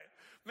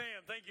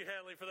Man, thank you,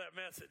 Hadley, for that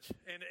message.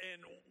 And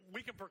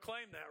we can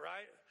proclaim that,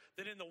 right?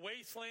 That in the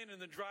wasteland and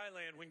the dry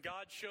land, when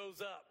God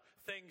shows up,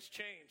 things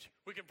change.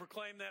 We can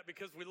proclaim that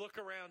because we look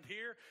around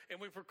here,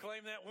 and we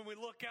proclaim that when we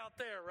look out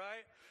there,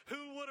 right?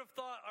 Who would have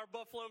thought our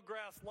buffalo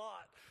grass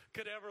lot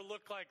could ever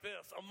look like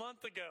this? A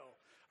month ago,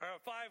 or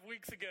 5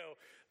 weeks ago,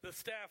 the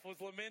staff was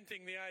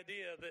lamenting the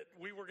idea that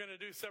we were going to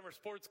do summer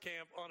sports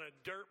camp on a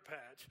dirt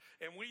patch,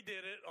 and we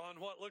did it on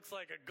what looks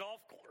like a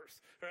golf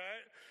course,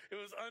 right? It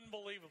was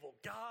unbelievable.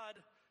 God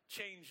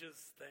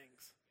changes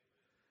things.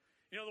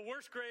 You know, the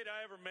worst grade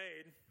I ever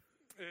made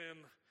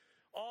in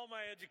all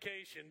my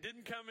education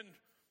didn't come in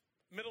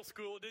middle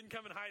school, it didn't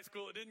come in high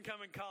school, it didn't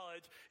come in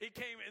college. It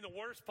came in the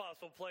worst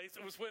possible place.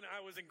 It was when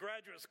I was in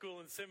graduate school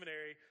and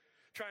seminary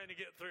trying to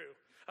get through.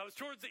 I was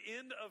towards the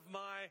end of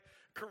my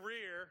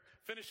career,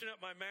 finishing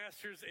up my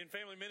master's in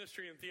family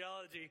ministry and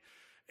theology,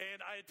 and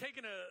I had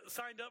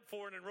signed up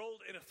for and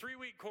enrolled in a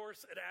 3-week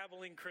course at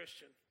Abilene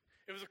Christian.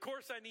 It was a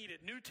course I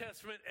needed, New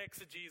Testament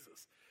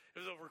exegesis. It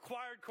was a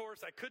required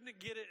course. I couldn't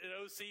get it at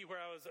OC where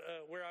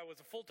I was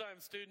a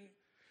full-time student.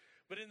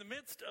 But in the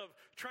midst of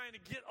trying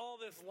to get all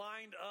this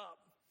lined up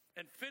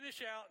and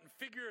finish out and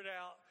figure it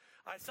out,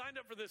 I signed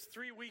up for this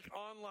 3-week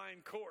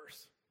online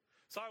course.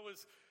 So I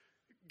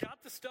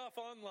got the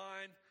stuff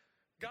online,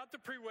 got the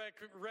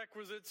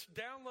prerequisites,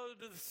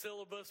 downloaded the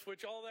syllabus,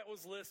 which all that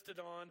was listed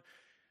on,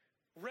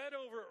 read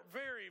over a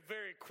very,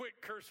 very quick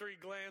cursory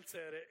glance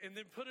at it, and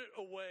then put it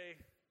away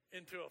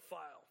into a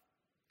file.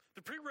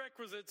 The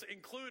prerequisites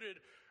included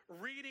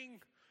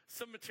reading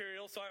some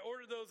material, so I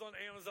ordered those on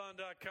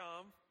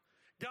Amazon.com,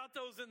 got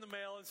those in the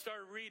mail, and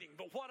started reading.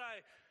 But what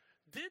I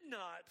did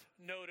not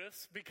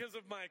notice, because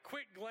of my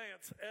quick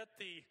glance at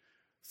the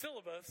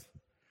syllabus,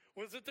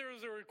 was that there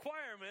was a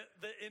requirement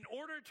that in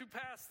order to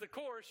pass the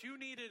course, you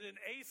needed an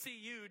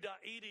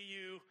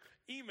acu.edu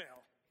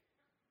email.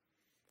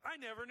 I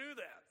never knew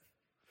that.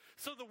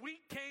 So the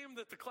week came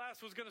that the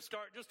class was going to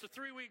start, just a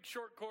 3-week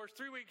short course,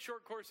 3-week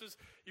short courses.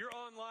 You're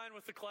online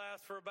with the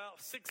class for about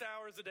 6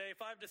 hours a day,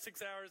 5 to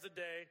 6 hours a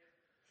day,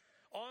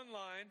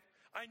 online.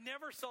 I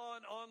never saw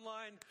an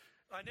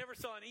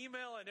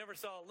email. I never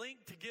saw a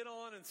link to get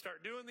on and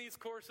start doing these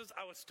courses.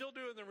 I was still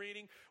doing the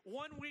reading.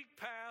 1 week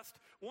passed.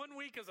 1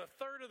 week is a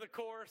third of the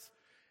course.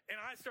 And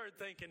I started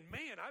thinking,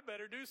 man, I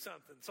better do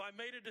something. So I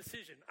made a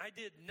decision. I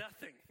did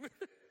nothing.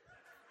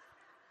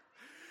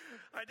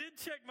 I did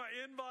check my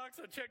inbox.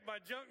 I checked my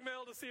junk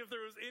mail to see if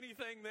there was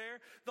anything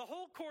there. The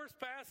whole course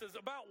passes.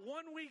 About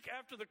 1 week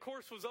after the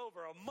course was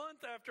over, a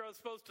month after I was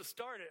supposed to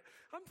start it,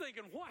 I'm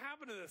thinking, what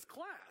happened to this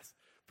class?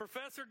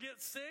 Professor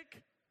gets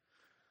sick?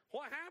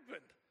 What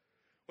happened?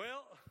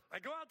 Well, I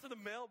go out to the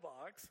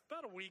mailbox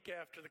about a week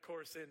after the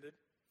course ended.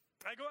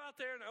 I go out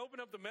there and I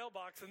open up the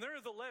mailbox, and there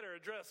is a letter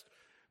addressed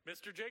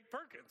Mr. Jake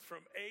Perkins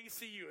from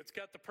ACU. It's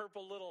got the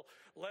purple little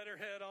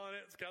letterhead on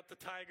it. It's got the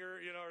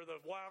tiger, or the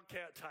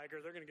wildcat tiger.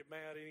 They're going to get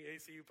mad, any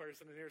ACU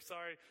person in here.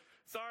 Sorry,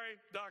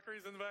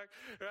 Dockery's in the back,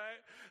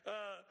 right?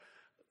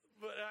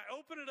 But I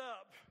open it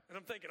up, and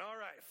I'm thinking, all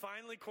right,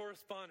 finally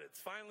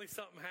correspondence. Finally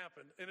something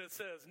happened. And it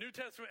says, New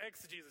Testament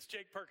exegesis,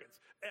 Jake Perkins,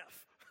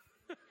 F.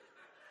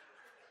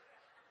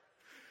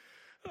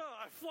 Oh,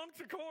 I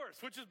flunked the course,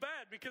 which is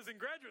bad because in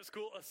graduate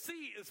school, a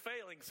C is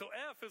failing. So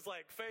F is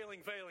like failing,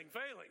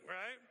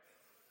 right?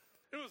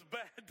 It was a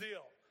bad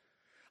deal.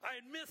 I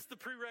had missed the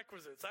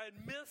prerequisites. I had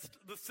missed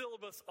the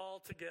syllabus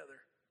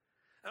altogether.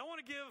 And I want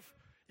to give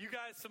you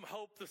guys some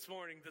hope this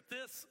morning that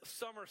this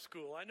summer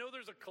school, I know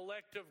there's a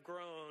collective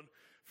groan,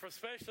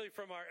 especially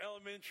from our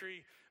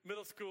elementary,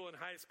 middle school, and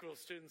high school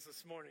students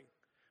this morning.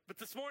 But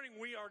this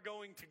morning we are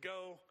going to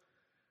go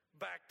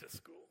back to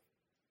school.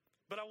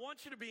 But I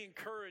want you to be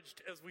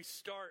encouraged as we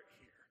start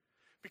here,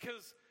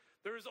 because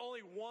there is only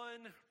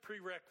one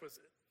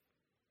prerequisite.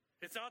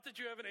 It's not that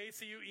you have an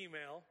ACU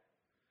email.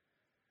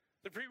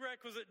 The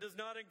prerequisite does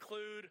not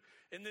include,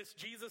 in this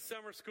Jesus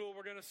Summer School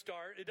we're going to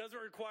start, it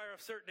doesn't require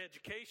a certain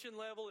education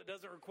level. It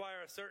doesn't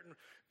require a certain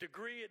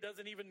degree. It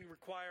doesn't even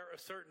require a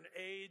certain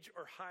age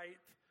or height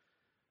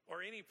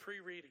or any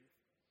pre-reading.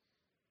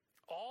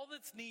 All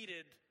that's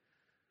needed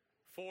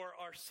for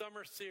our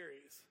summer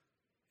series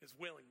is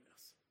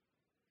willingness.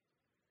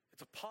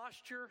 It's a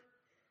posture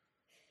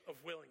of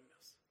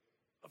willingness,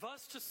 of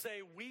us to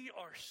say we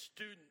are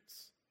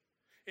students.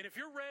 And if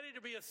you're ready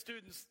to be a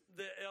student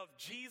of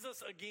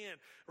Jesus again,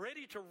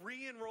 ready to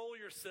re-enroll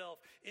yourself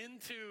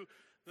into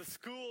the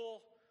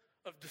school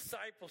of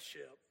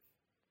discipleship,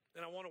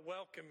 then I want to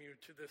welcome you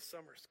to this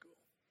summer school.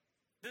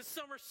 This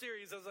summer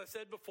series, as I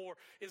said before,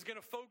 is going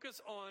to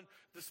focus on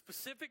the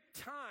specific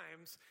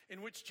times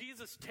in which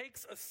Jesus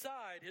takes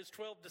aside his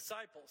 12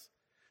 disciples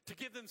to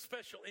give them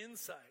special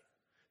insight.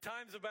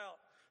 Times about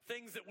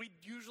things that we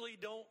usually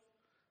don't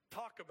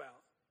talk about.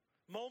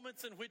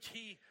 Moments in which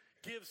he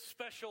gives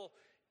special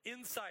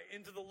insight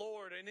into the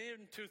Lord and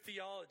into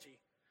theology.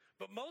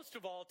 But most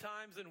of all,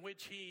 times in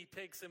which he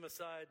takes them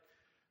aside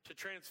to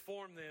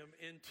transform them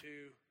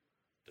into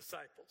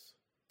disciples,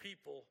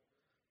 people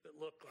that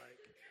look like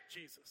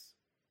Jesus.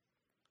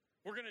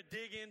 We're going to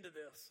dig into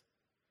this.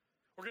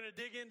 We're going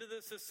to dig into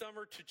this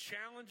summer to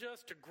challenge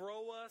us, to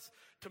grow us,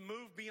 to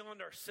move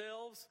beyond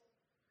ourselves,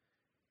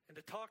 and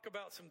to talk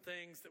about some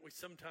things that we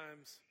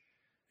sometimes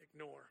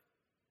ignore.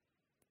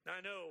 Now,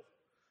 I know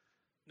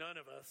none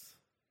of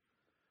us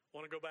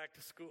want to go back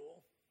to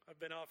school. I've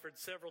been offered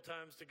several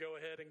times to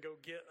go ahead and go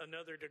get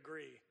another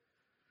degree.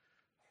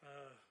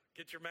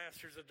 Get your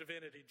master's of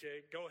divinity,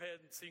 Jake. Go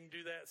ahead and so you can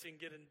do that so you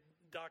can get a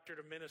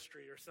doctorate of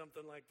ministry or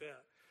something like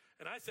that.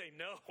 And I say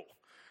no.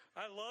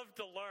 I love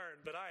to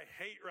learn, but I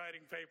hate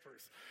writing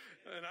papers.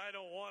 And I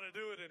don't want to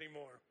do it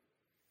anymore.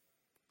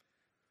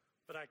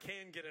 But I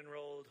can get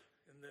enrolled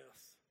in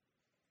this.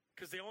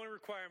 Because the only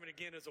requirement,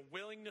 again, is a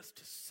willingness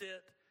to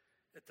sit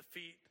at the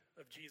feet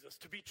of Jesus,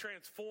 to be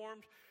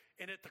transformed.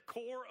 And at the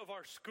core of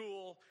our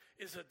school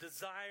is a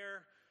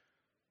desire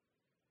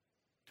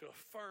to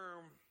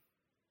affirm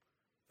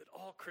that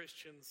all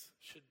Christians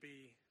should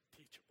be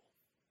teachable.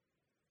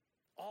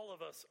 All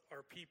of us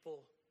are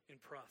people in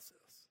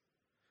process.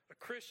 A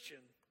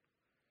Christian,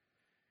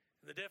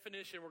 and the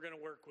definition we're going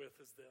to work with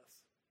is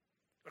this.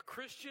 A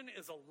Christian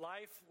is a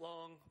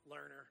lifelong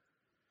learner,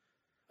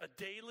 a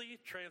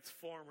daily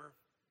transformer,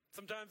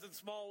 sometimes in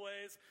small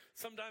ways,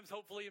 sometimes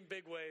hopefully in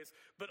big ways,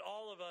 but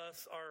all of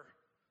us are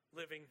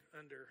living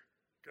under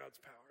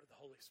God's power,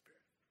 the Holy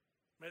Spirit.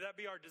 May that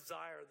be our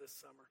desire this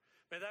summer.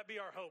 May that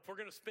be our hope.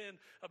 We're going to spend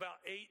about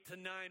 8 to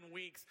 9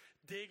 weeks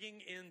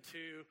digging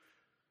into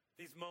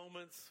these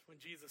moments when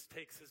Jesus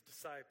takes his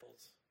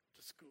disciples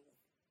to school.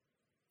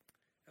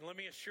 And let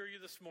me assure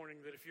you this morning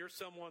that if you're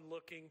someone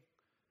looking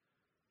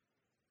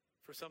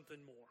for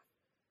something more,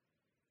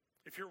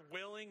 if you're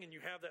willing and you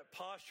have that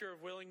posture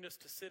of willingness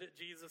to sit at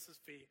Jesus'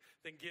 feet,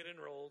 then get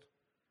enrolled,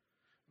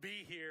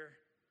 be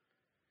here,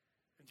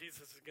 and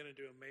Jesus is going to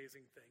do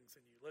amazing things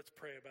in you. Let's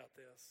pray about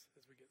this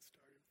as we get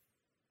started.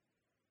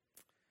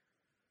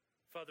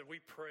 Father,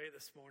 we pray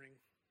this morning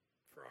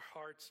for our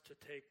hearts to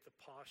take the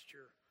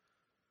posture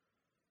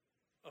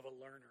of a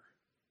learner,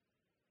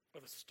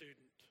 of a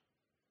student.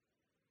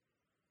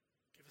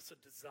 Give us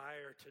a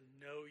desire to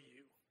know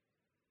you,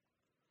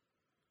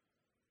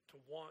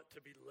 to want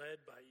to be led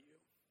by you,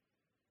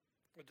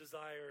 a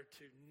desire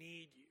to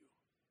need you,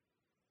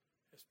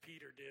 as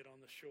Peter did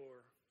on the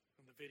shore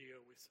in the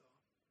video we saw.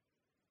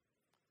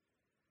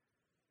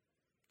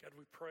 God,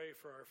 we pray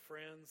for our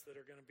friends that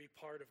are going to be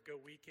part of Go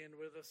Weekend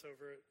with us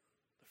over at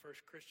the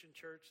First Christian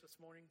Church this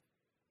morning.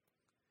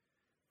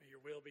 May your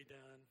will be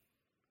done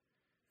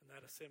in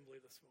that assembly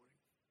this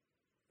morning.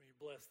 May you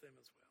bless them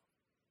as well.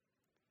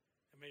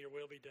 And may your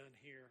will be done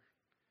here.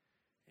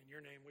 In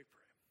your name we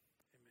pray.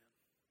 Amen.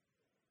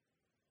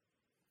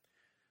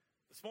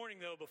 This morning,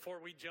 though, before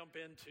we jump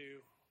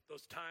into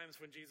those times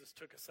when Jesus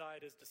took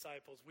aside his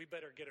disciples, we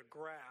better get a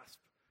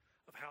grasp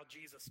of how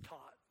Jesus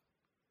taught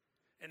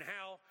and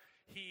how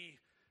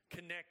he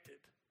connected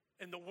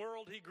and the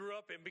world he grew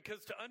up in,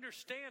 because to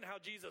understand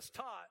how Jesus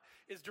taught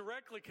is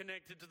directly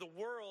connected to the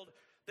world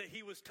that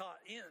he was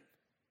taught in.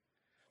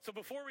 So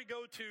before we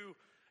go to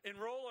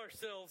enroll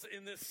ourselves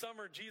in this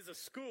summer Jesus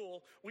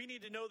school, we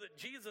need to know that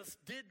Jesus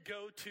did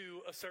go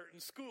to a certain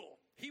school.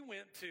 He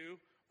went to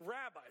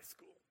rabbi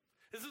school.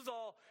 This is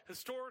all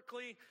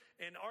historically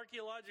and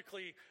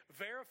archaeologically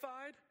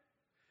verified.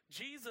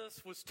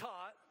 Jesus was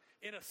taught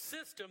in a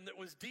system that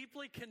was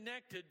deeply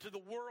connected to the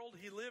world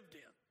he lived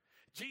in.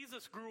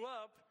 Jesus grew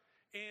up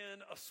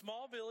in a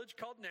small village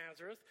called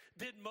Nazareth,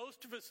 did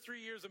most of his 3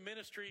 years of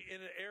ministry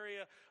in an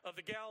area of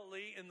the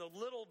Galilee in the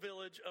little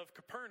village of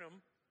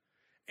Capernaum,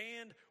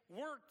 and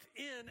worked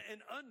in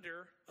and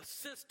under a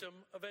system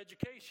of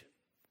education.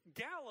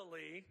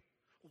 Galilee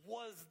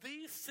was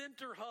the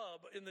center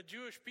hub in the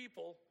Jewish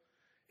people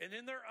and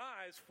in their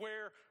eyes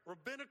where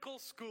rabbinical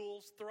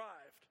schools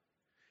thrived.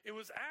 It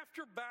was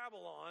after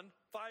Babylon,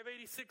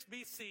 586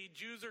 BC,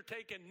 Jews are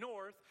taken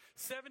north.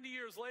 70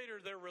 years later,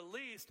 they're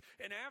released.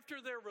 And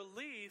after their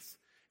release,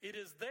 it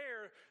is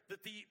there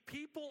that the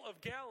people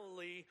of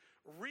Galilee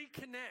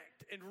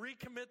reconnect and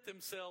recommit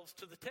themselves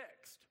to the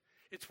text.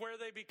 It's where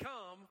they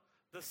become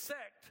the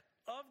sect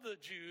of the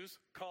Jews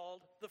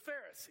called the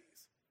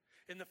Pharisees.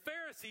 And the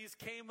Pharisees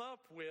came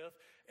up with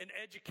an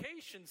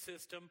education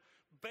system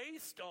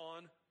based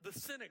on the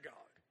synagogue.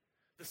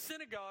 The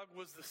synagogue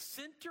was the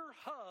center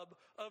hub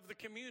of the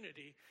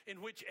community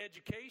in which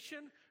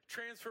education,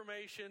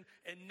 transformation,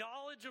 and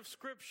knowledge of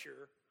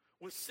Scripture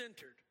was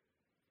centered.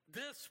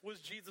 This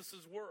was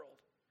Jesus' world.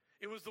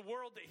 It was the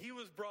world that he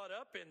was brought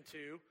up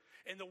into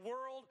and the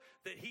world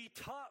that he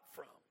taught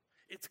from.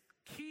 It's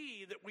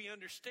key that we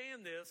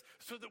understand this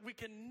so that we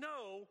can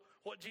know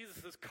what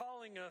Jesus is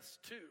calling us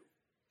to.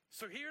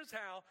 So here's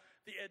how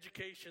the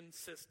education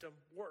system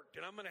worked.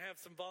 And I'm going to have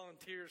some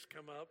volunteers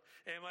come up.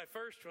 And my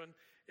first one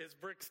is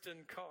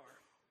Brixton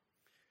Carr.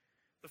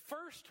 The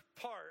first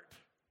part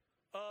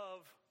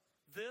of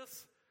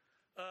this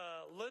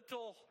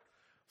little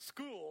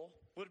school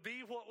would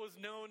be what was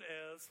known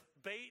as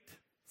Beit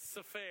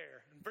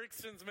Sefer. And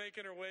Brixton's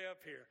making her way up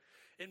here.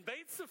 In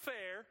Beit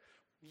Sefer,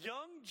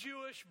 young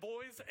Jewish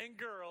boys and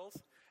girls,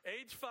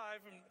 age 5,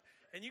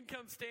 and you can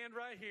come stand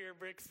right here,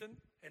 Brixton,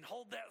 and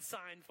hold that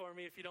sign for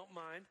me if you don't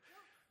mind.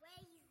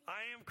 Crazy.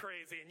 I am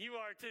crazy, and you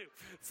are too.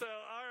 So,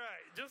 all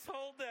right, just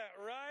hold that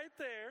right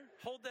there.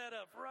 Hold that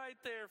up right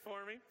there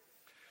for me.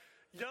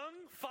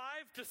 Young 5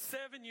 to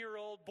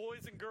 7-year-old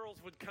boys and girls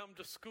would come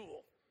to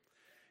school.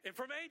 And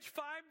from age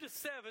 5 to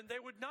 7, they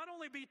would not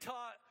only be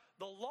taught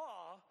the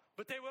law,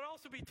 but they would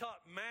also be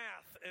taught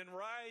math and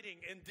writing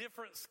and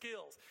different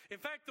skills. In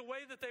fact, the way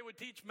that they would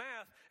teach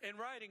math and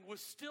writing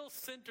was still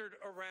centered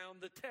around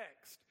the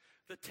text.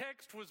 The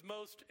text was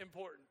most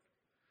important.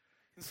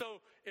 And so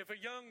if a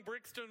young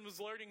Brixton was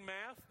learning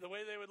math, the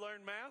way they would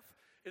learn math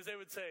is they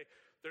would say,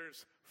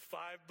 there's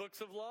 5 books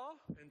of law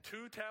and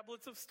 2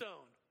 tablets of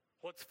stone.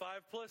 What's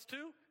 5 plus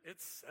 2?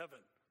 It's 7,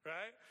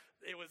 right?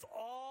 It was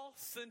all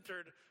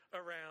centered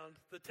around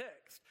the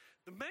text.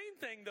 The main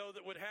thing, though,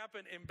 that would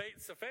happen in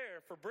Beit Sefer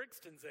for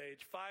Brixton's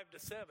age, 5 to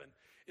 7,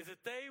 is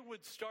that they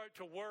would start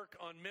to work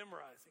on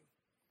memorizing.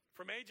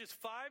 From ages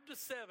 5 to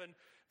 7,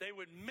 they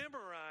would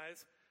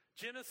memorize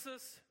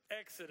Genesis,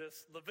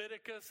 Exodus,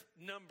 Leviticus,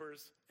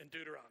 Numbers, and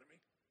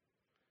Deuteronomy.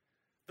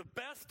 The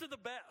best of the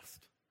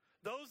best.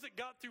 Those that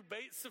got through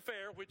Beit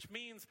Sefer, which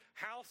means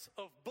house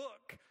of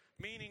book,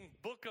 meaning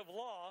book of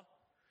law,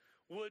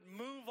 would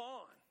move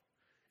on.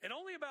 And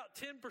only about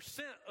 10%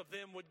 of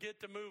them would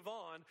get to move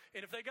on.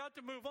 And if they got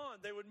to move on,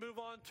 they would move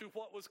on to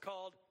what was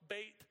called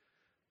Beit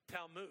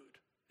Talmud.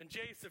 And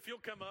Jace, if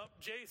you'll come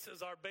up, Jace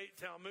is our Beit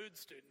Talmud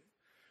student.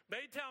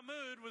 Beit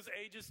Talmud was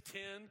ages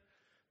 10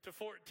 to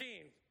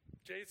 14.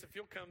 Jace, if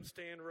you'll come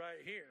stand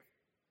right here.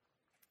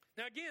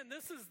 Now again,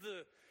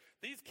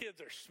 these kids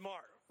are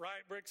smart,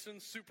 right, Brixton?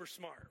 Super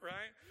smart,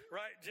 right?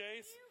 Right,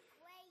 Jace?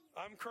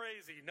 I'm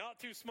crazy. Not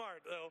too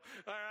smart, though,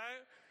 all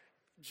right?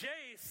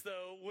 Jace,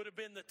 though, would have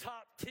been the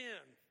top 10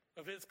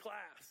 of his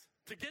class.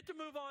 To get to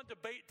move on to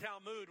Beit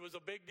Talmud was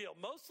a big deal.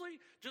 Mostly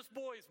just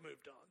boys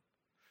moved on.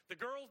 The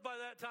girls by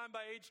that time,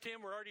 by age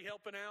 10, were already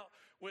helping out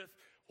with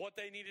what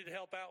they needed to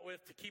help out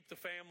with to keep the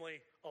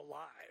family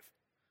alive,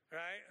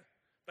 right?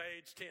 By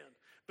age 10.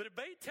 But at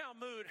Beit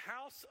Talmud,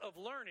 House of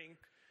Learning,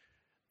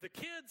 the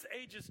kids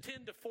ages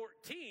 10 to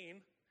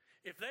 14,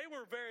 if they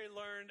were very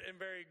learned and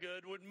very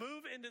good, would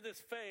move into this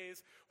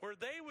phase where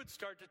they would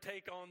start to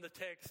take on the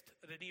text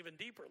at an even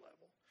deeper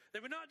level.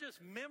 They would not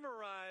just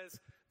memorize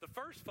the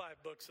first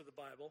 5 books of the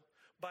Bible.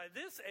 By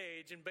this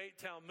age in Beit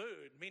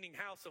Talmud, meaning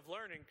house of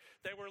learning,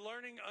 they were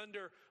learning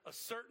under a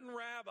certain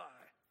rabbi.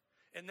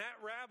 And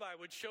that rabbi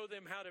would show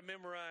them how to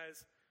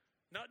memorize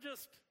not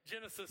just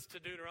Genesis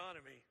to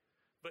Deuteronomy,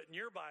 but in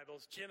your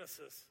Bibles,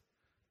 Genesis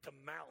to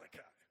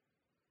Malachi,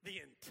 the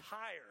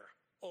entire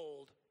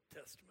Old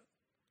Testament.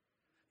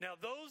 Now,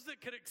 those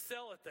that could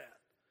excel at that,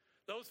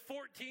 those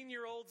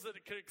 14-year-olds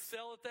that could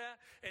excel at that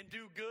and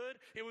do good,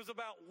 it was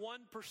about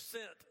 1%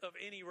 of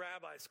any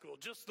rabbi school.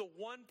 Just the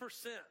 1%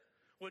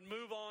 would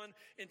move on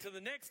into the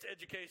next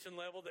education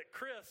level that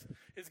Chris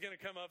is going to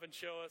come up and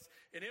show us,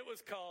 and it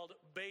was called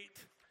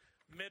Beit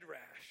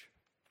Midrash,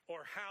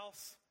 or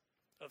House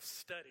of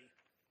Study.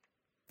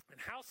 And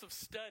House of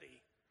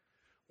Study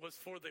was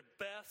for the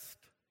best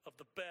of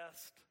the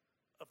best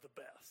of the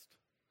best,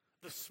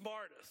 the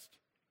smartest.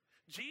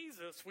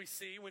 Jesus, we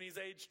see when he's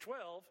age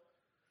 12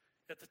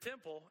 at the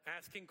temple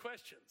asking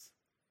questions,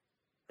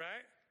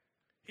 right?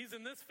 He's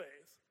in this phase.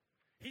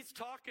 He's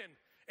talking,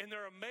 and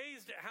they're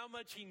amazed at how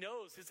much he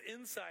knows, his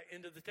insight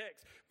into the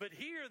text. But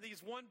here,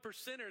 these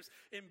 1%ers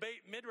in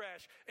Beit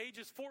Midrash,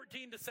 ages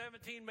 14 to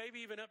 17,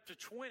 maybe even up to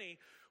 20,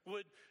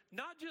 would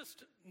not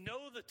just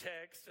know the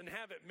text and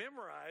have it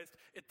memorized.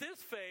 At this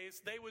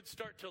phase, they would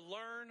start to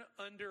learn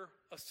under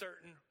a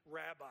certain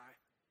rabbi.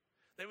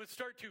 They would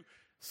start to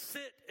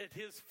sit at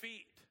his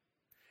feet.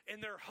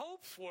 And their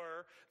hopes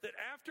were that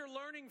after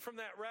learning from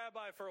that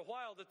rabbi for a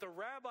while, that the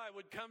rabbi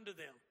would come to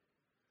them.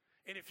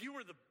 And if you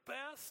were the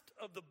best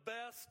of the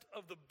best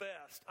of the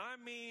best, I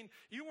mean,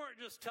 you weren't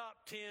just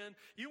top 10,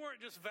 you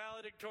weren't just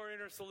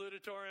valedictorian or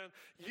salutatorian,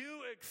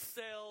 you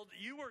excelled,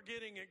 you were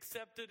getting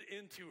accepted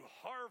into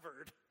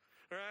Harvard,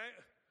 right?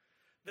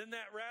 Then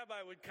that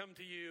rabbi would come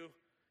to you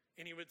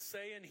and he would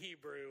say in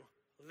Hebrew,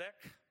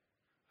 Lech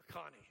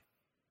Akani,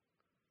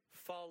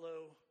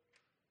 follow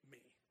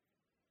me.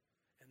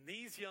 And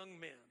these young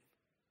men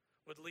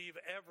would leave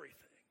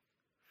everything,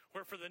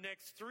 where for the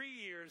next 3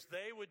 years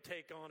they would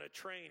take on a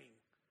training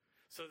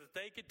so that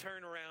they could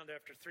turn around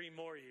after 3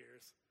 more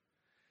years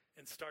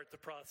and start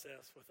the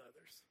process with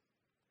others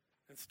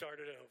and start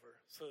it over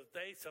so that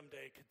they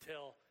someday could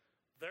tell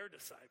their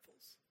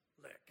disciples,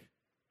 Lech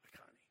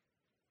Akani.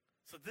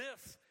 So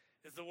this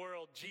is the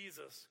world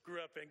Jesus grew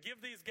up in.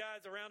 Give these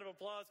guys a round of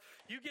applause.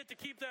 You get to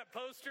keep that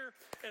poster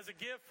as a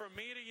gift from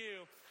me to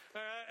you.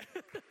 All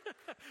right?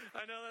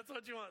 I know that's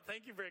what you want.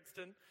 Thank you,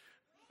 Brixton.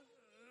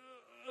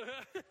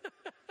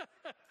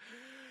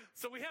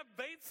 So we have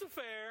Beit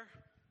Sefer,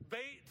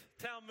 Beit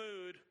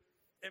Talmud,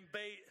 and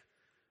Beit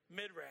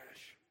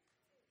Midrash.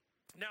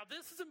 Now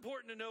this is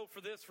important to know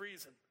for this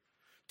reason.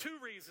 2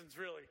 reasons,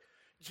 really.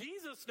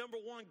 Jesus, number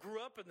 1,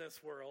 grew up in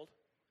this world.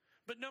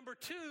 But number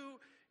 2,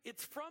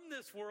 it's from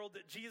this world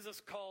that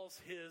Jesus calls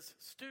his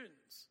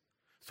students.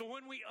 So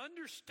when we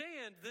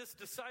understand this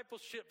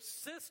discipleship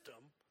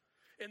system,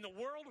 in the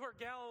world where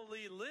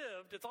Galilee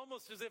lived, it's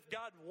almost as if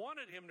God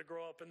wanted him to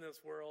grow up in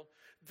this world.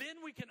 Then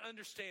we can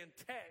understand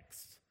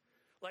texts,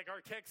 like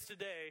our text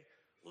today,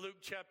 Luke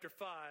chapter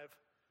 5,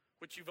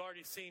 which you've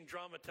already seen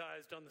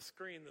dramatized on the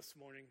screen this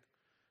morning,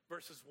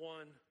 verses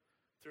 1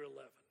 through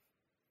 11.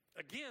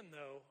 Again,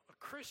 though, a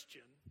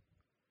Christian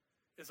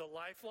is a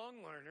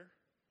lifelong learner,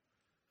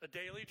 a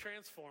daily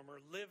transformer,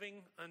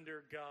 living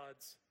under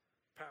God's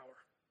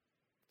power.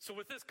 So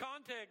with this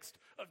context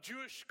of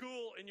Jewish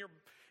school in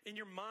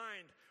your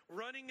mind,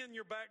 running in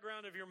your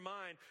background of your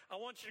mind, I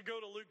want you to go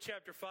to Luke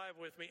chapter 5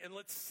 with me, and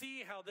let's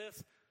see how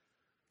this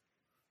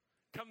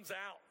comes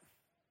out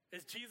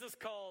as Jesus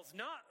calls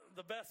not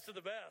the best of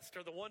the best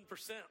or the 1%.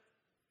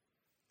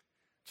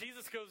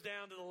 Jesus goes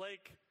down to the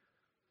lake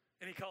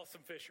and he calls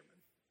some fishermen.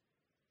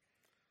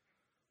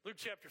 Luke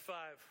chapter 5,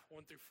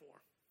 1 through 4.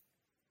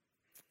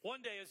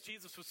 One day as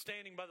Jesus was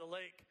standing by the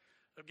lake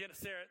of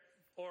Gennesaret,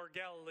 or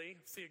Galilee,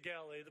 Sea of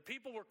Galilee, the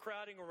people were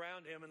crowding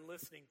around him and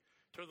listening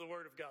to the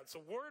word of God. So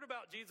word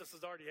about Jesus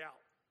is already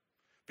out.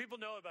 People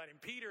know about him.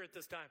 Peter at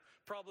this time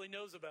probably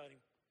knows about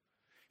him.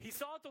 He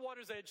saw at the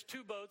water's edge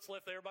 2 boats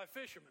left there by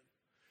fishermen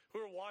who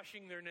were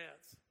washing their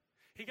nets.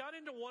 He got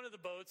into one of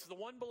the boats, the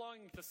one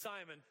belonging to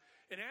Simon,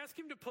 and asked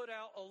him to put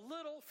out a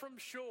little from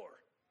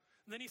shore.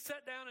 And then he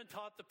sat down and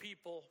taught the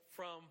people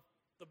from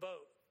the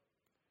boat.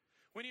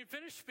 When he had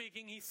finished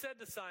speaking, he said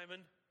to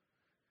Simon,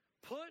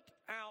 "Put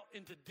out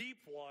into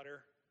deep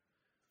water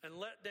and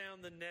let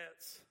down the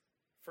nets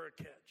for a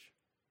catch."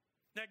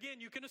 Now again,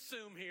 you can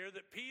assume here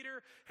that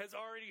Peter has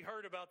already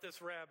heard about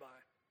this rabbi.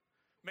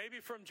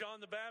 Maybe from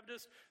John the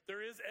Baptist,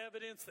 there is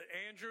evidence that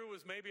Andrew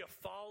was maybe a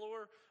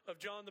follower of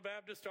John the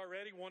Baptist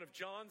already, one of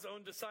John's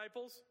own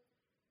disciples.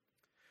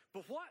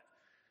 But what,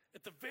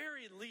 at the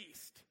very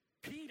least,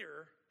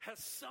 Peter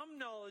has some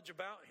knowledge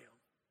about him.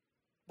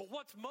 But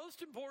what's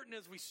most important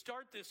as we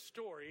start this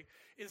story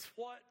is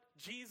what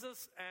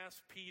Jesus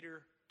asked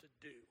Peter to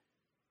do.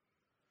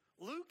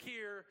 Luke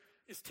here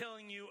is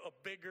telling you a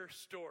bigger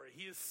story.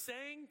 He is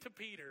saying to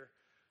Peter,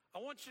 I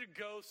want you to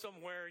go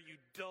somewhere you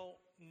don't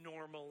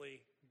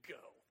normally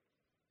go.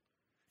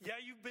 Yeah,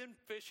 you've been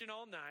fishing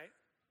all night.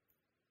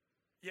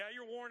 Yeah,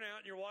 you're worn out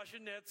and you're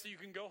washing nets so you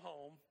can go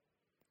home.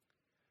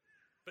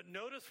 But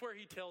notice where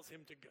he tells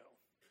him to go.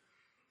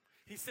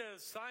 He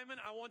says, Simon,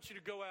 I want you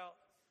to go out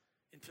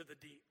into the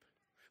deep.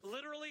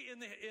 Literally in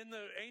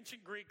the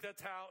ancient Greek,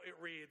 that's how it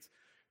reads.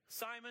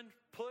 Simon,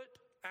 put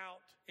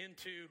out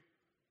into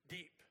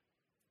deep.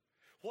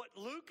 What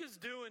Luke is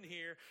doing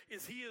here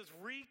is he is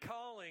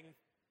recalling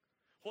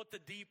what the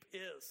deep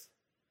is.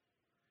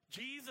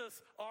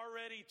 Jesus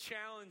already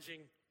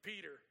challenging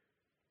Peter.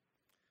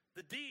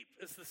 The deep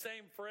is the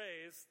same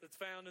phrase that's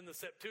found in the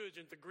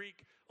Septuagint, the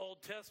Greek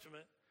Old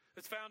Testament.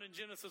 It's found in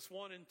Genesis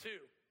 1 and 2.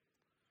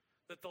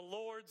 That the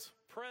Lord's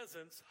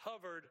presence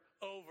hovered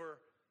over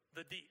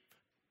the deep.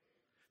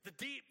 The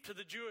deep to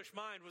the Jewish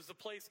mind was the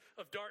place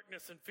of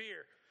darkness and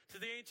fear. To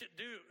the ancient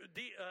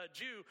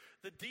Jew,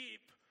 the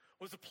deep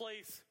was a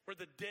place where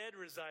the dead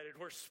resided,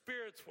 where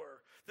spirits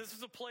were. This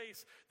is a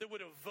place that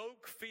would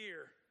evoke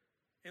fear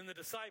in the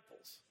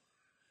disciples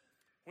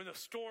when the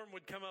storm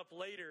would come up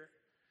later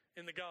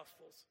in the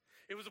Gospels.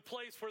 It was a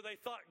place where they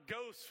thought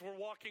ghosts were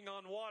walking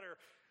on water,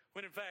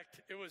 when in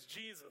fact it was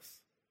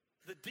Jesus.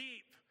 The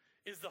deep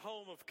is the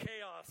home of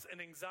chaos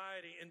and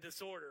anxiety and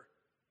disorder.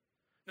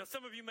 Now,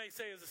 some of you may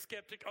say as a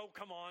skeptic, oh,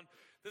 come on,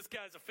 this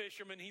guy's a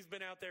fisherman. He's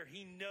been out there.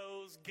 He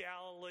knows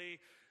Galilee.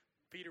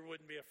 Peter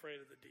wouldn't be afraid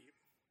of the deep.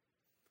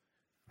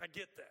 I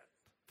get that,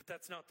 but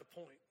that's not the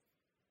point.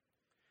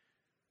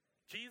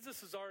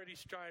 Jesus is already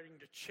starting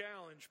to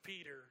challenge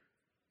Peter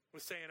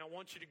with saying, I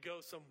want you to go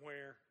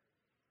somewhere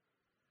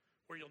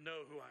where you'll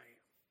know who I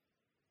am.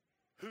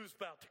 Who's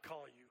about to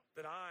call you?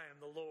 That I am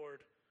the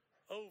Lord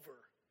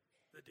over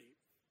the deep.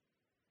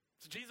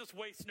 So Jesus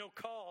wastes no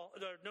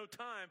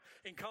time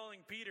in calling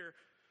Peter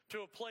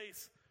to a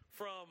place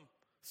from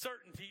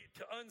certainty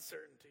to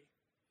uncertainty.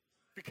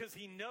 Because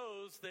he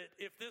knows that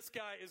if this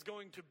guy is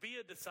going to be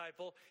a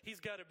disciple, he's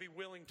got to be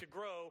willing to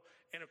grow.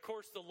 And of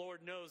course, the Lord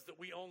knows that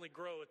we only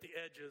grow at the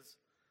edges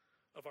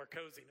of our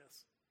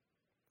coziness.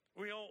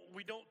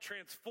 We don't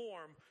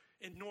transform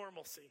in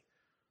normalcy.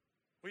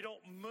 We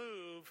don't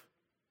move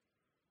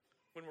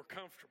when we're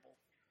comfortable.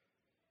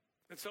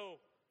 And so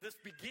this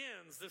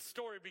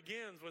story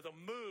begins with a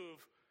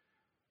move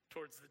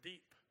towards the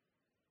deep.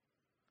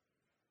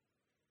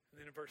 And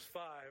then in verse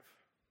 5,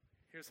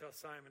 here's how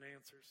Simon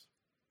answers.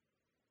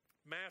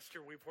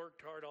 Master, we've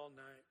worked hard all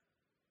night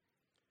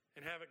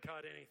and haven't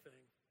caught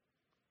anything.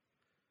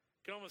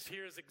 You can almost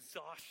hear his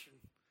exhaustion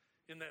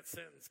in that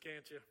sentence,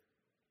 can't you?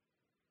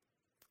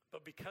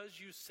 But because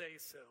you say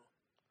so,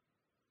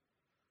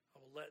 I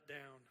will let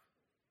down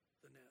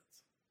the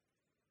nets.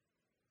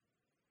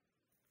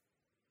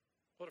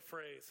 What a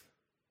phrase.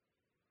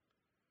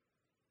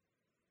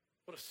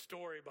 What a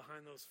story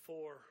behind those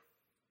 4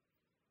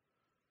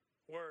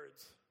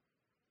 words.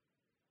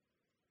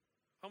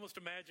 I almost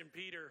imagine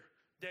Peter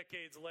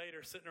decades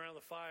later sitting around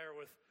the fire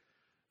with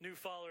new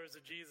followers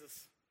of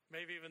Jesus,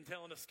 maybe even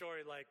telling a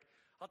story like,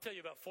 I'll tell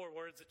you about 4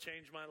 words that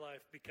changed my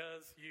life.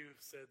 Because you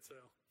said so.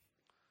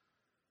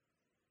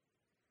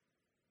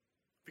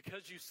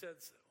 Because you said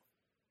so.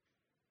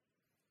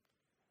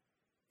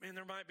 Man,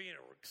 there might be an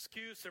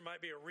excuse, there might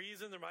be a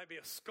reason, there might be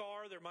a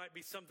scar, there might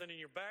be something in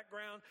your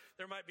background,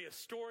 there might be a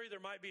story, there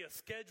might be a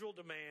schedule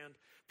demand.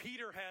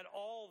 Peter had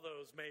all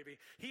those maybe.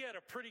 He had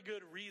a pretty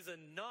good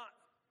reason not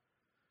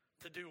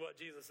to do what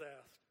Jesus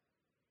asked.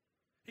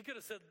 He could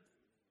have said,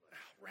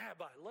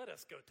 Rabbi, let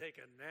us go take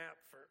a nap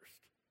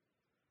first.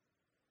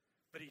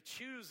 But he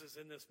chooses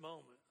in this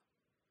moment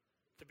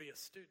to be a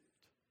student.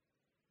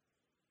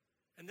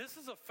 And this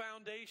is a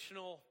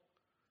foundational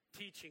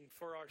teaching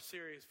for our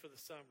series for the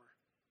summer.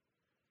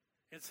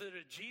 It's that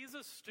a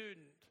Jesus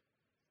student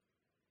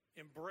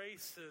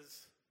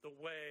embraces the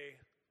way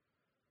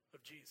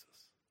of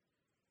Jesus.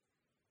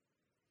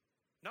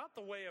 Not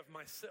the way of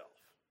myself.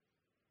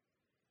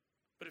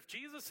 But if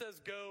Jesus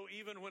says go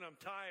even when I'm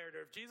tired,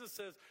 or if Jesus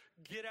says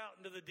get out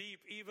into the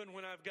deep even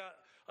when I've got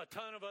a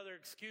ton of other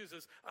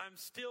excuses, I'm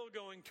still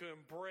going to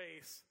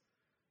embrace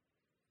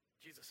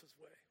Jesus'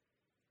 way.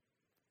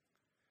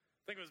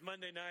 I think it was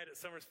Monday night at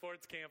summer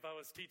sports camp. I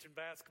was teaching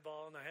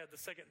basketball, and I had the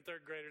 2nd and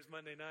 3rd graders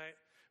Monday night.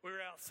 We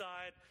were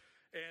outside,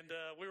 and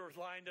we were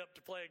lined up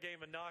to play a game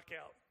of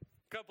knockout.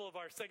 A couple of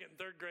our 2nd and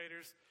 3rd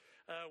graders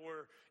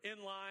were in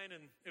line,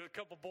 and it was a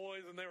couple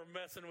boys, and they were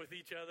messing with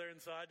each other. And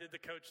so I did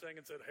the coach thing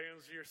and said,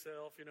 hands to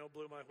yourself,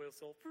 blew my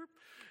whistle.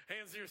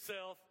 Hands to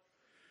yourself.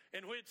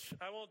 In which,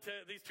 I won't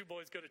tell, these 2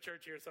 boys go to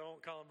church here, so I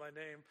won't call them by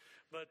name.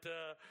 But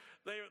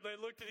they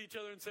looked at each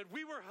other and said,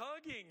 we were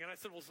hugging. And I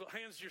said, well, so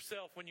hands to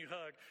yourself when you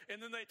hug.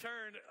 And then they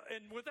turned,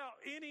 and without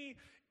any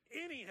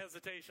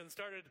hesitation,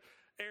 started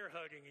air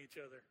hugging each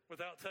other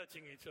without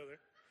touching each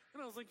other. And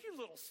I was like, you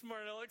little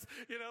smart Alex,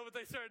 but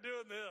they started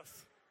doing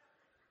this.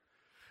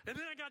 And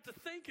then I got to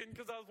thinking,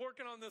 because I was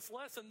working on this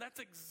lesson,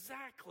 that's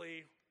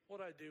exactly what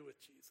I do with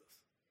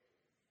Jesus.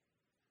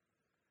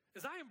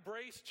 Is I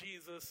embrace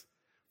Jesus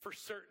for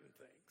certain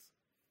things.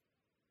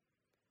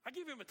 I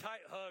give him a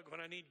tight hug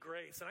when I need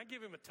grace, and I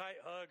give him a tight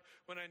hug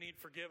when I need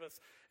forgiveness,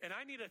 and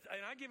I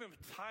give him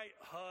a tight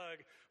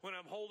hug when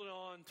I'm holding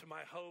on to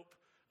my hope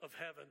of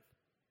heaven.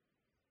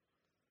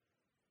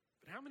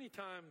 But how many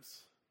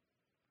times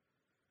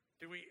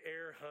do we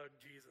air hug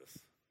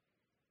Jesus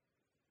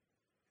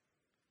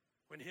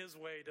when his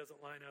way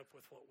doesn't line up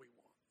with what we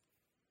want?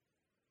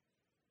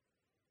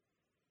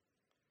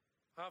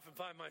 I often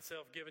find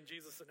myself giving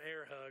Jesus an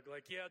air hug,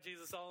 like, yeah,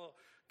 Jesus, I'll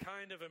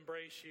kind of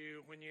embrace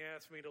you when you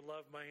ask me to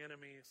love my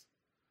enemies.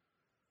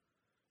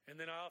 And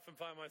then I often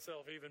find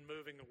myself even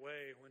moving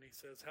away when he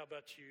says, how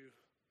about you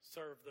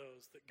serve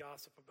those that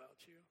gossip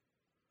about you?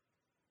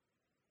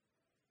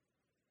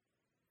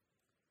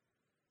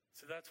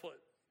 So that's what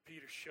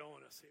Peter's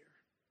showing us here.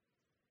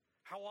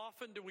 How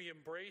often do we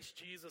embrace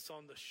Jesus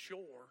on the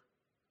shore,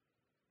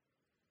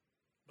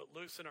 but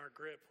loosen our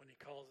grip when he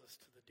calls us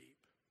to the deep?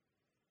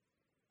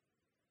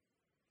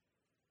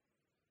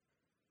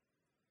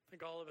 I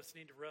think all of us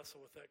need to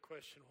wrestle with that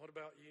question. What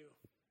about you?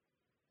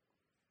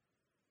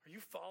 Are you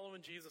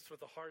following Jesus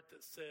with a heart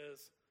that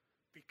says,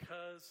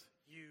 because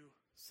you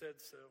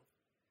said so?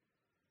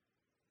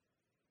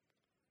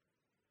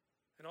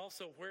 And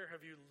also, where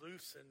have you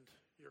loosened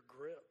your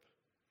grip?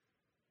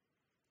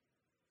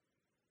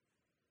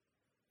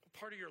 What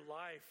part of your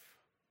life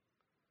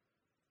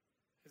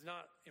is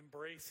not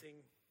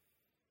embracing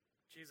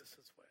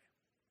Jesus' way?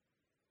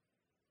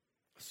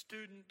 A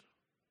student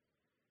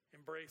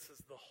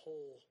embraces the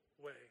whole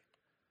way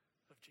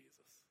of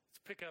Jesus.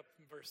 Let's pick up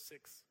in verse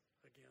 6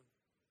 again.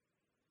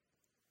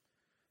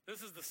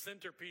 This is the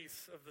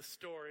centerpiece of the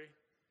story.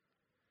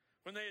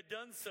 When they had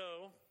done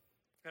so,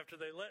 after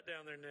they let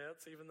down their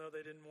nets, even though they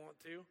didn't want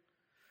to,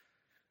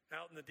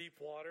 out in the deep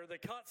water, they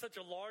caught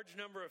such a large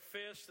number of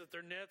fish that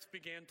their nets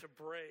began to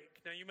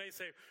break. Now you may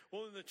say,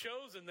 well, in the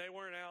Chosen, they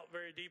weren't out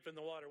very deep in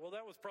the water. Well,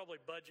 that was probably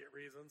budget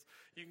reasons.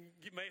 You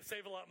may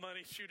save a lot of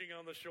money shooting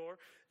on the shore.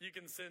 You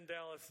can send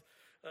Dallas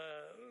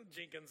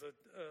Jenkins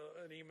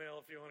an email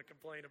if you want to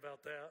complain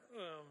about that.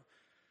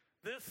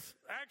 This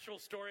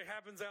actual story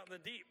happens out in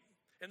the deep.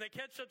 And they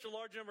catch such a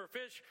large number of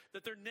fish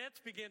that their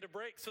nets began to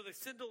break. So they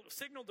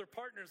signaled their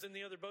partners in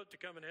the other boat to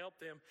come and help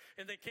them.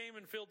 And they came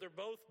and filled their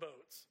both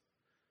boats,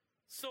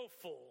 so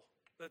full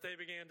that they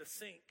began to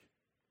sink.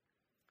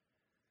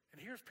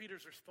 And here's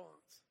Peter's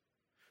response.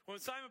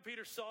 When Simon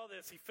Peter saw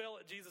this, he fell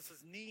at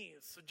Jesus'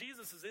 knees. So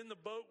Jesus is in the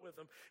boat with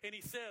him. And he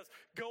says,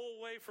 go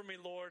away from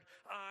me, Lord.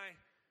 I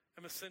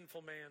am a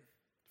sinful man.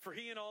 For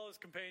he and all his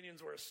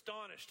companions were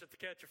astonished at the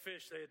catch of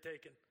fish they had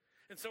taken.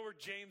 And so were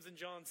James and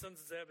John,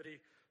 sons of Zebedee,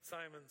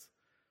 Simon's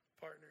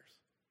partners.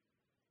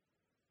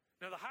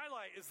 Now the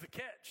highlight is the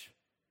catch.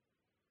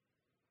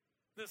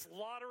 This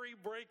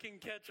lottery-breaking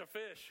catch of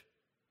fish.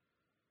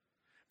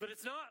 But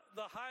it's not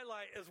the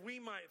highlight as we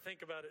might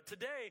think about it.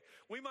 Today,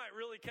 we might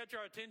really catch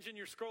our attention.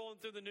 You're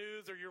scrolling through the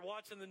news or you're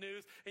watching the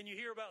news and you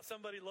hear about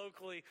somebody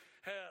locally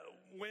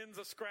wins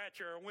a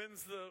scratcher or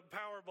wins the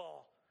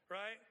Powerball,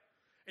 right?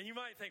 And you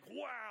might think,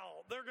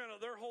 wow,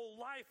 their whole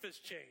life has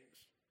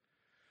changed.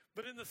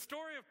 But in the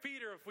story of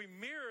Peter, if we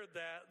mirrored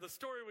that, the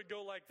story would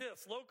go like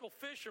this. Local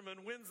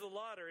fisherman wins the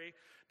lottery,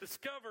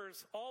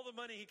 discovers all the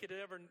money he could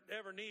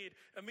ever need,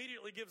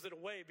 immediately gives it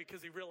away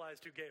because he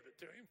realized who gave it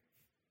to him.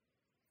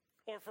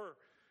 Or for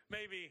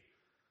maybe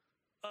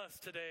us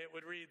today, it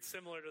would read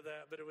similar to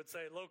that, but it would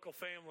say local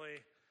family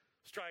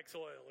strikes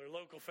oil, or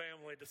local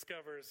family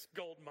discovers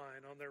gold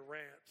mine on their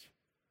ranch,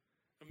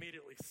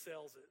 immediately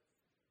sells it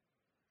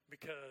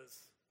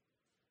because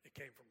it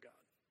came from God.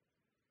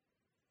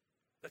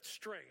 That's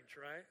strange,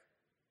 right?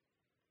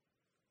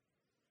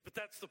 But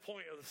that's the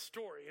point of the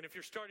story. And if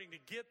you're starting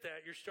to get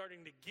that, you're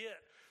starting to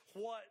get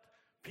what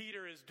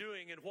Peter is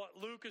doing and what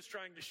Luke is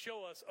trying to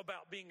show us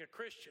about being a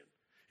Christian.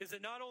 Is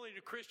that not only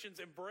do Christians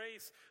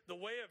embrace the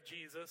way of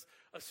Jesus,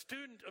 a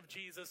student of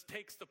Jesus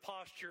takes the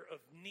posture of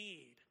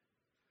need.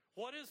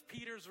 What is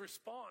Peter's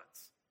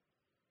response?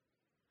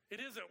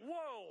 It isn't,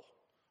 whoa,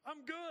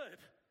 I'm good.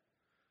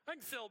 I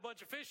can sell a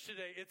bunch of fish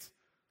today. It's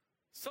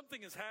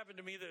something has happened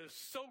to me that is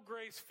so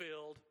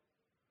grace-filled,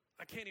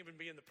 I can't even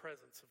be in the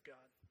presence of God.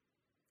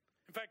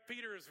 In fact,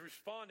 Peter is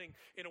responding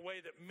in a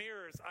way that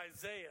mirrors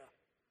Isaiah,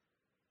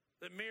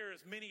 that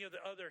mirrors many of the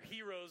other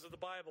heroes of the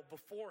Bible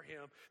before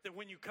him, that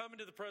when you come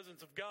into the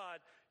presence of God,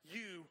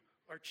 you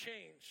are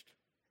changed.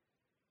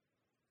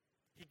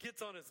 He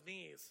gets on his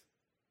knees,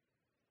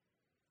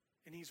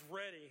 and he's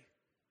ready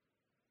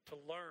to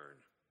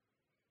learn.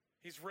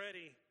 He's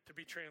ready to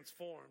be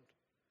transformed.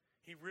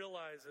 He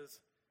realizes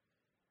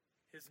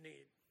his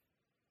need.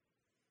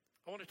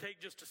 I want to take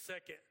just a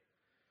second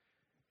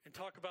and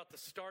talk about the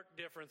stark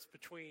difference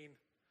between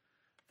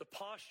the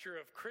posture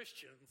of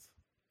Christians.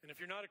 And if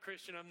you're not a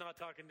Christian, I'm not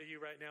talking to you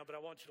right now, but I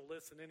want you to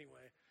listen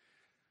anyway.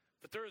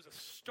 But there is a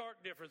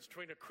stark difference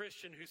between a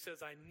Christian who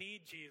says, I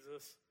need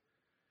Jesus,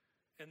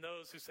 and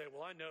those who say,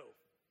 well, I know.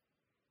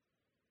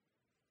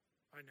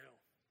 I know.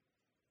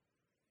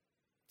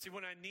 See,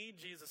 when I need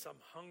Jesus, I'm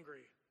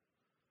hungry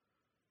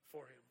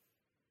for him.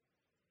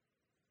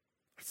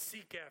 I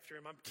seek after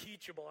him. I'm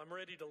teachable. I'm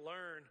ready to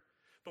learn.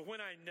 But when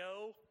I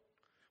know,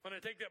 when I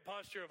take that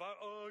posture of,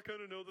 I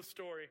kind of know the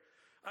story,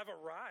 I've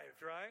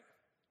arrived, right?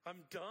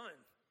 I'm done.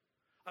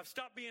 I've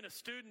stopped being a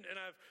student and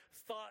I've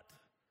thought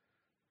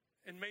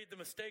and made the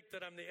mistake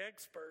that I'm the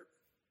expert.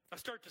 I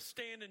start to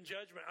stand in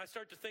judgment. I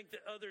start to think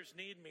that others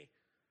need me.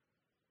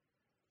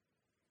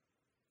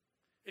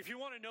 If you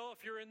want to know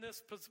if you're in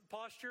this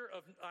posture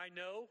of I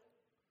know,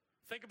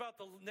 think about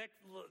the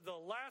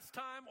last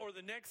time or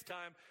the next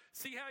time.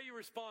 See how you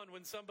respond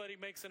when somebody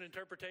makes an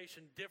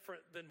interpretation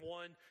different than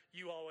one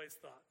you always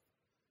thought.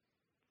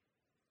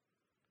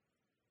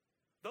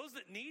 Those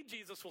that need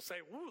Jesus will say,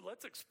 woo,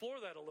 let's explore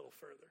that a little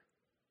further.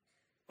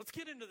 Let's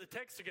get into the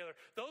text together.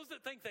 Those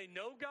that think they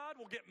know God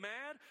will get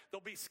mad.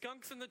 There'll be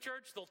skunks in the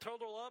church. They'll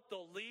turtle up.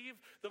 They'll leave.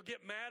 They'll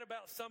get mad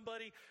about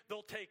somebody.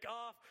 They'll take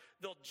off.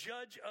 They'll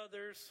judge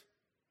others.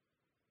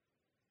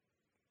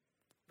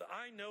 The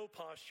I know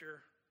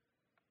posture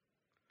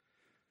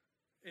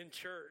in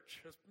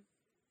church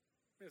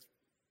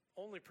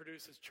only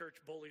produces church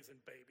bullies and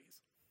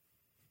babies.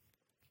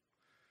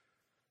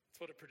 That's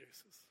what it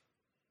produces.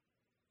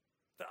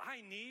 The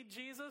I need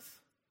Jesus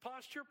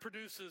posture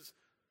produces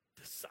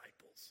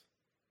disciples.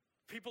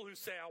 People who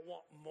say, I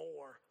want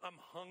more. I'm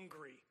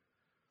hungry.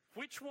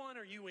 Which one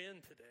are you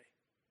in today?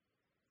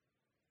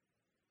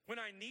 When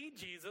I need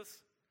Jesus,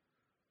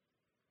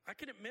 I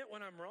can admit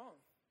when I'm wrong.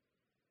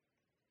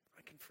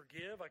 I can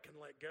forgive. I can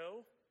let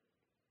go.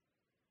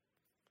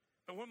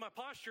 And when my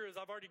posture is,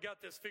 I've already got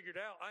this figured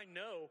out, I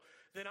know,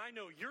 then I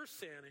know your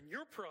sin and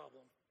your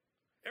problem.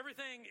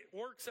 Everything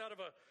works out of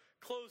a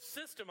closed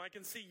system. I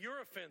can see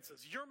your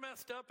offenses. You're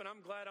messed up, and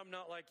I'm glad I'm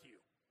not like you.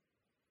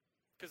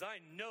 Because I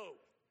know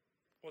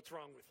what's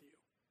wrong with you.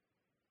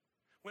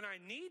 When I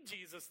need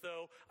Jesus,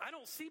 though, I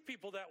don't see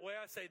people that way.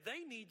 I say,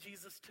 they need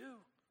Jesus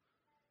too.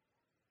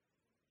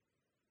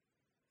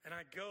 And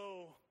I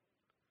go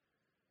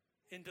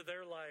into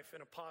their life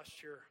in a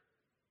posture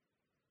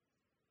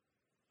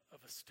of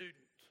a student.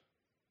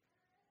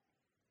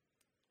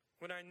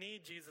 When I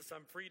need Jesus,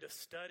 I'm free to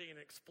study and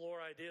explore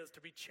ideas,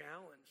 to be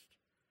challenged.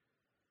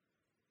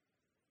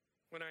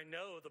 When I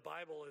know the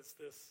Bible is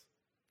this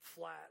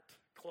flat,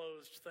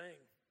 closed thing.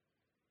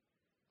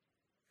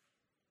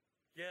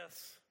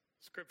 Yes,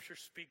 Scripture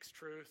speaks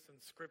truth,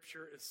 and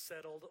Scripture is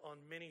settled on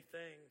many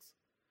things,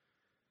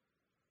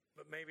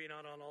 but maybe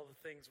not on all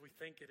the things we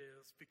think it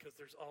is, because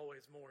there's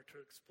always more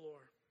to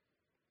explore.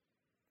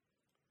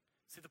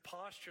 See, the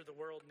posture the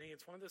world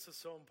needs, why this is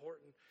so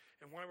important,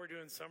 and why we're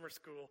doing summer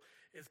school,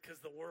 is because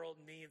the world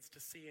needs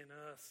to see in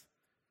us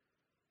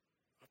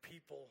a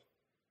people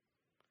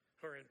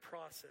who are in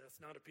process,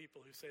 not a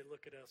people who say,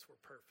 look at us, we're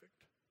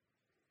perfect.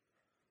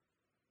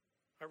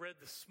 I read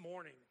this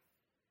morning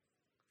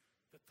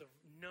that the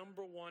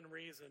number one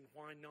reason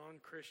why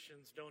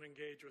non-Christians don't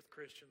engage with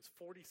Christians,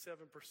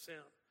 47%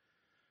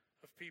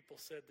 of people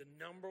said the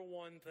number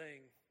one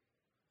thing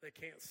they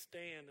can't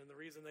stand, and the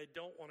reason they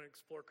don't want to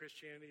explore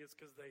Christianity is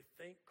because they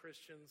think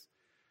Christians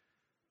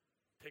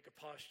take a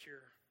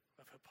posture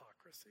of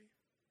hypocrisy.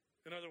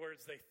 In other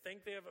words, they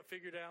think they have it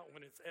figured out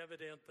when it's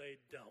evident they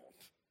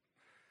don't.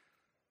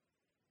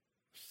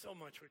 There's so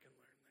much we can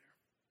learn there.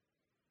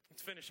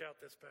 Let's finish out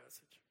this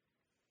passage.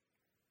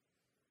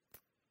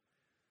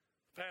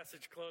 The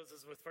passage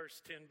closes with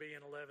verse 10b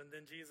and 11.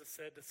 Then Jesus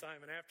said to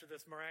Simon, after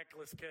this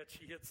miraculous catch,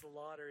 he hits the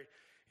lottery.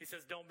 He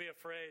says, don't be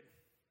afraid.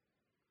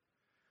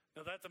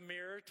 Now that's a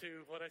mirror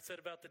to what I said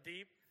about the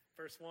deep,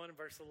 verse 1 and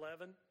verse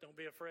 11. Don't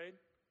be afraid.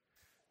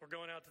 We're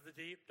going out to the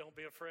deep. Don't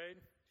be afraid.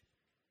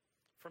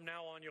 From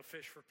now on, you'll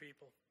fish for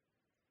people.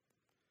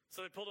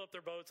 So they pulled up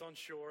their boats on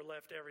shore,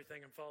 left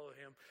everything, and followed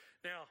him.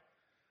 Now,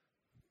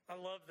 I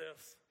love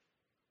this.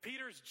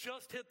 Peter's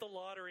just hit the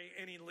lottery,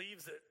 and he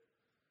leaves it.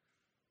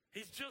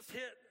 He's just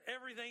hit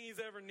everything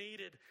he's ever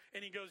needed,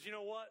 and he goes, you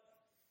know what?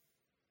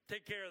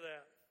 Take care of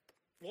that.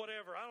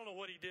 Whatever. I don't know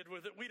what he did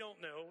with it. We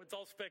don't know. It's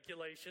all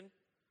speculation.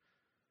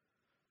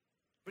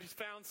 But he's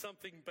found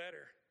something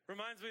better.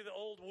 Reminds me of the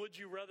old would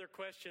you rather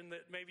question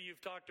that maybe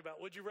you've talked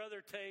about. Would you rather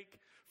take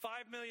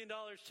 $5 million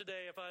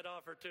today if I'd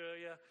offer to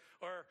you?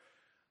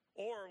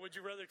 Or would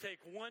you rather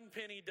take 1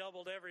 penny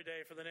doubled every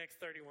day for the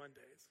next 31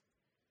 days?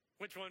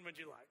 Which one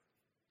would you like?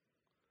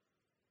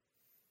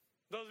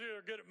 Those of you who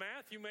are good at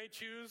math, you may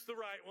choose the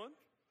right one.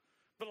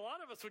 But a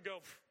lot of us would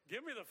go,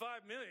 give me the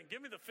 $5 million.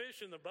 Give me the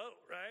fish in the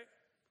boat, right?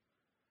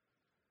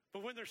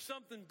 But when there's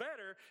something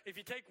better, if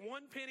you take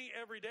 1 penny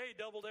every day,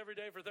 doubled every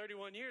day for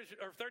 31 years,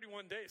 or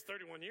 31 days,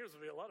 31 years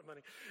would be a lot of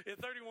money. In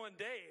 31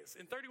 days,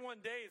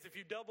 if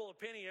you double a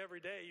penny every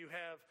day, you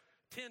have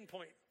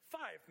 $10.5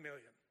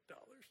 million.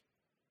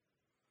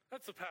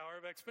 That's the power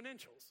of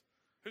exponentials.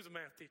 Who's a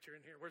math teacher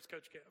in here? Where's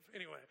Coach Kev?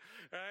 Anyway,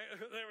 all right,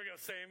 there we go.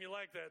 Sam, you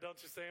like that, don't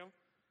you, Sam?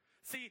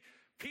 See,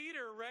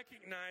 Peter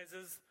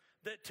recognizes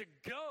that to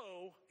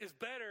go is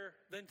better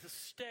than to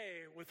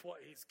stay with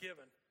what he's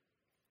given.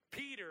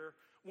 Peter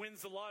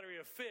wins the lottery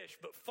of fish,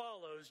 but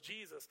follows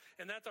Jesus.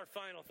 And that's our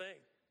final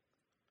thing.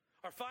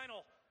 Our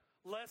final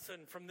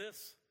lesson from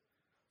this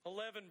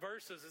 11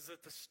 verses is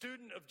that the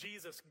student of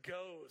Jesus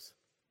goes.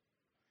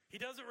 He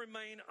doesn't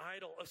remain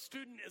idle. A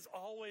student is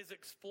always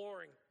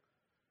exploring.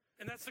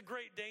 And that's the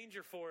great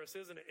danger for us,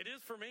 isn't it? It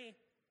is for me.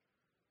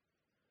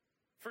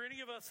 For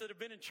any of us that have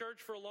been in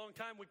church for a long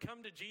time, we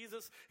come to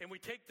Jesus and we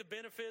take the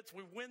benefits,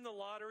 we win the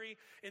lottery,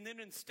 and then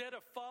instead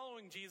of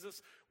following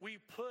Jesus, we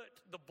put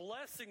the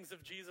blessings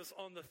of Jesus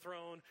on the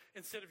throne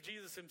instead of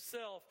Jesus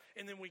himself,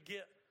 and then we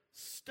get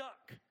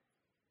stuck.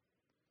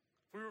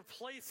 We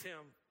replace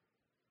him.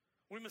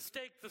 We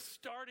mistake the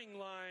starting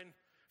line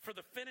for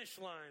the finish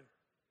line.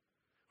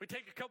 We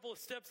take a couple of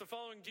steps of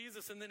following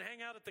Jesus and then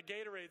hang out at the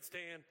Gatorade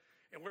stand,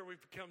 and where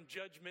we've become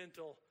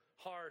judgmental,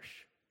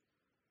 harsh,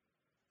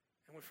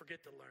 and we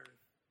forget to learn.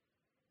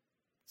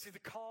 See, the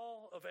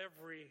call of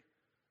every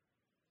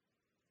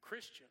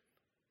Christian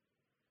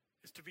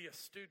is to be a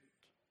student.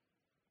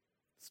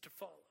 It's to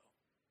follow.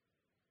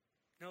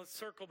 Now let's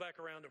circle back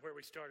around to where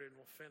we started and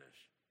we'll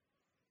finish.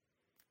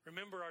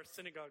 Remember our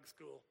synagogue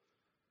school.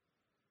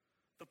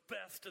 The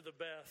best of the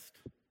best.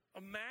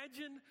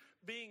 Imagine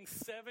being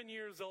 7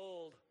 years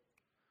old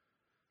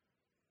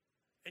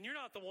and you're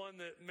not the one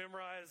that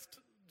memorized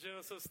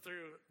Genesis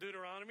through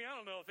Deuteronomy. I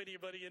don't know if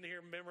anybody in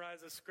here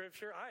memorizes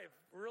scripture. I've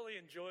really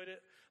enjoyed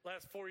it.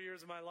 Last 4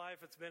 years of my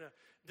life, it's been a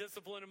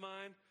discipline of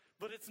mine,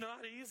 but it's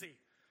not easy.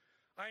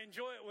 I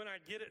enjoy it when I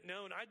get it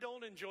known. I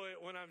don't enjoy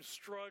it when I'm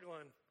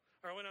struggling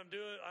or when I'm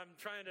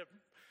trying to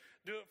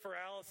do it for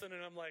Allison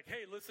and I'm like,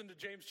 hey, listen to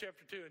James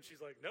chapter 2. And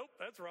she's like, nope,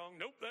 that's wrong.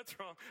 Nope, that's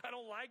wrong. I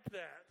don't like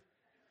that.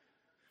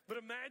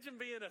 But imagine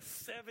being a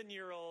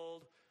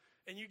 7-year-old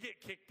and you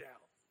get kicked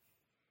out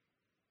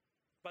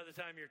by the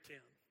time you're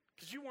 10.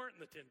 Because you weren't in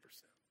the 10%.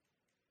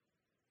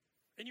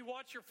 And you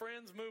watch your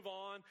friends move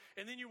on,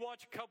 and then you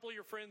watch a couple of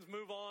your friends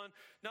move on,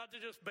 not to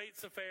just Beit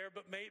Sefer,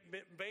 but Beit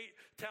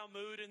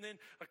Talmud, and then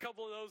a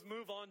couple of those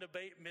move on to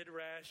Beit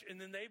Midrash, and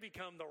then they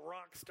become the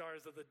rock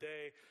stars of the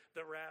day,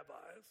 the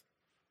rabbis.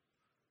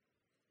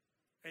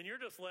 And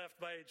you're just left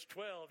by age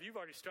 12. You've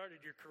already started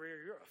your career.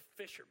 You're a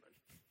fisherman.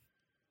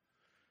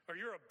 Or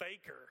you're a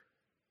baker.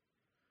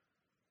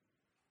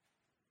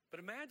 But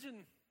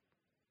imagine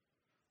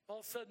all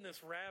of a sudden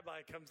this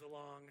rabbi comes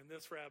along and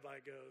this rabbi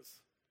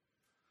goes,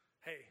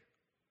 hey,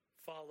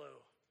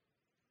 follow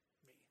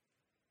me.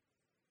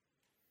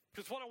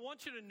 Because what I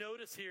want you to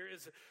notice here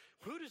is,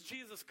 who does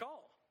Jesus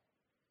call?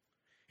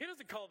 He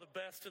doesn't call the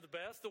best of the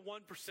best, the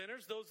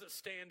 1%ers, those that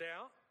stand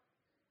out.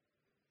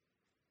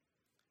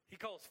 He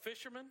calls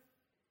fishermen.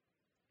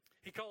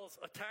 He calls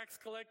a tax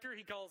collector.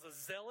 He calls a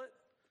zealot,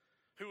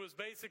 who was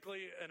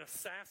basically an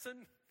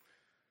assassin.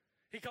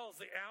 He calls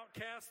the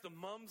outcast, the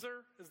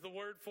mumser is the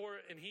word for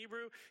it in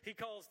Hebrew. He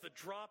calls the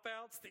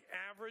dropouts, the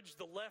average,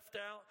 the left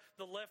out,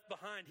 the left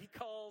behind. He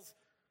calls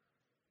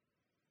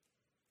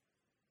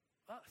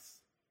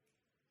us.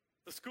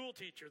 The school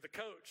teacher, the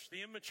coach,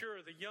 the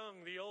immature, the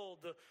young, the old,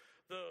 the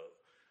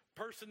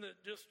person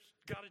that just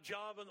got a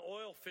job in the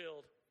oil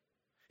field.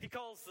 He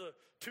calls the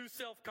too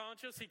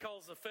self-conscious. He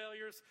calls the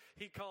failures.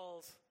 He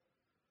calls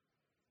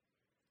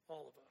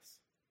all of us.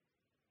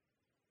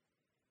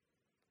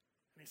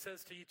 And he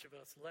says to each of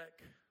us,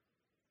 Lek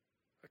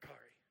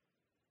Akari,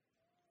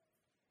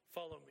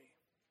 follow me.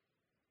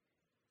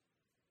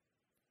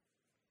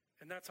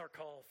 And that's our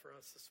call for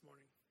us this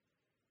morning.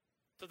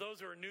 To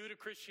those who are new to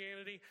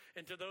Christianity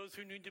and to those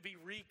who need to be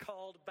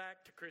recalled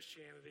back to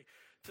Christianity.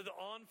 To the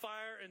on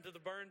fire and to the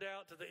burned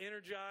out, to the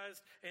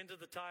energized and to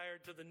the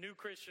tired, to the new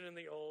Christian and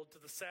the old, to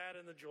the sad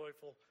and the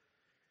joyful.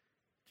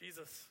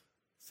 Jesus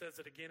says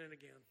it again and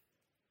again.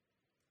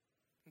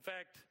 In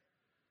fact,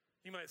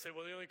 you might say,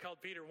 well, he only called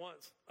Peter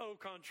once. Au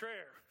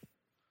contraire.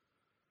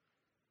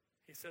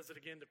 He says it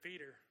again to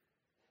Peter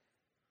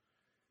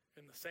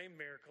in the same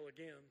miracle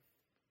again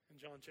in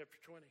John chapter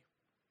 20.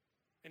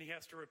 And he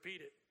has to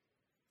repeat it.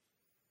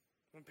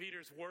 When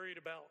Peter's worried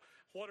about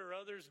what are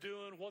others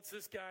doing, what's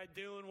this guy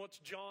doing, what's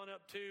John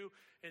up to,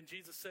 and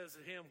Jesus says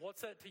to him,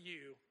 what's that to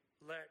you?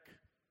 Lek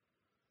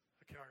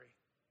Akari.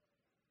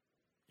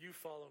 You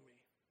follow me.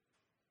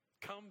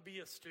 Come be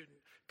a student.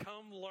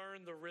 Come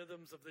learn the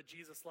rhythms of the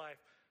Jesus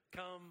life.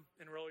 Come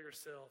enroll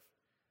yourself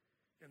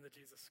in the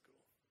Jesus school.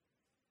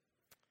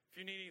 If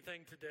you need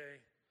anything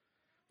today,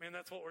 man,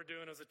 that's what we're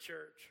doing as a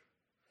church.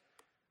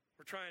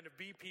 We're trying to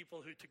be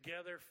people who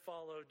together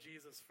follow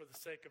Jesus for the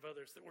sake of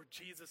others, that we're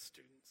Jesus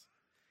students.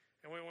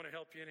 And we want to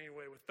help you in any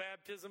way. With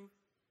baptism,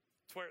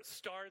 it's where it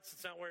starts.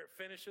 It's not where it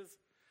finishes.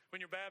 When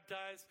you're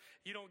baptized,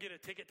 you don't get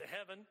a ticket to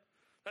heaven.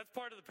 That's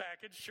part of the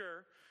package,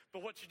 sure.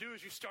 But what you do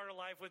is you start a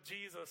life with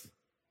Jesus.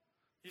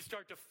 You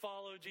start to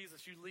follow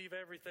Jesus. You leave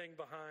everything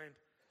behind.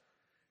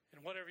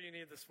 And whatever you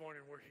need this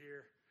morning, we're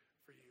here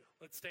for you.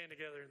 Let's stand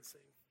together and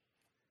sing.